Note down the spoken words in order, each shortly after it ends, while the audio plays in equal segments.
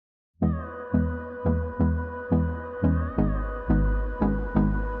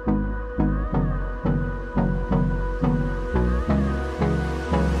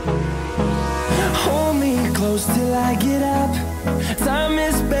close till I get up. Time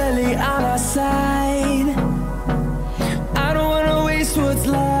is barely on our side. I don't wanna waste what's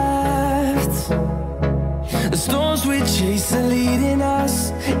left. The storms we chase are leading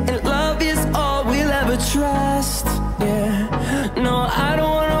us, and love is all we'll ever trust. Yeah, no, I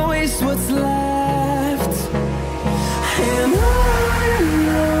don't wanna waste what's left. And on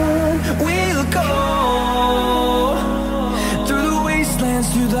we'll go, through the wastelands,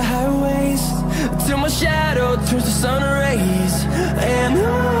 through the highways, till my shadow turns to sun rays. And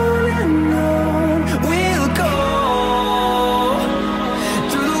on we'll go,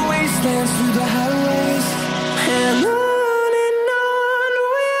 through the wastelands, through the highways, and on.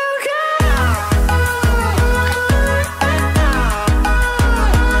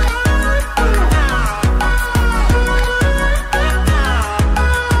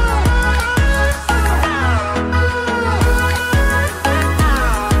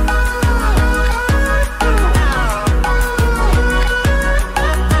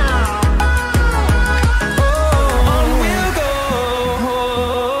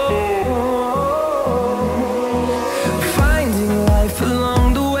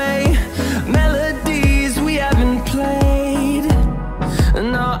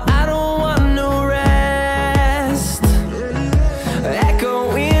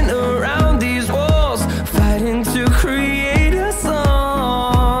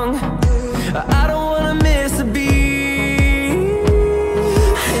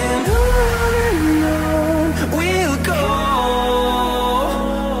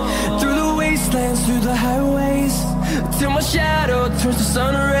 Through the highways, till my shadow turns to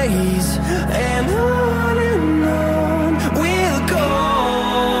sun rays. And on we'll go,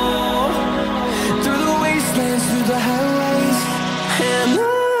 through the wastelands, through the highways, and on.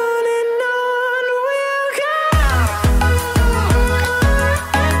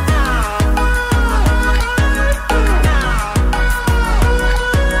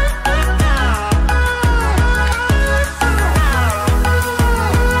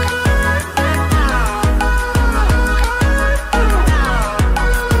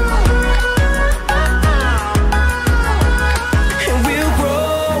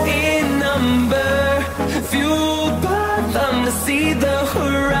 See the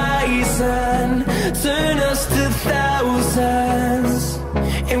horizon turn us to thousands,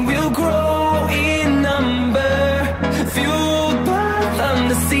 and we'll grow in number, fueled by them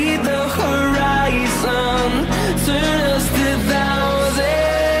to see the horizon turn us to thousands.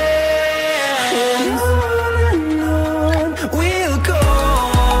 And on we'll go,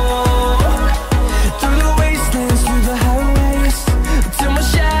 through the wastelands, through the highways, till my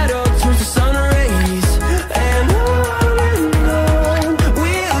shadow turns to sun rays. And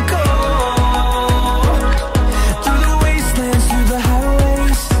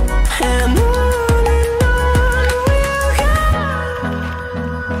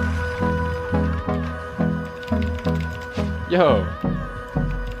Yo.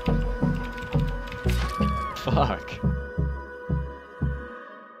 Fuck.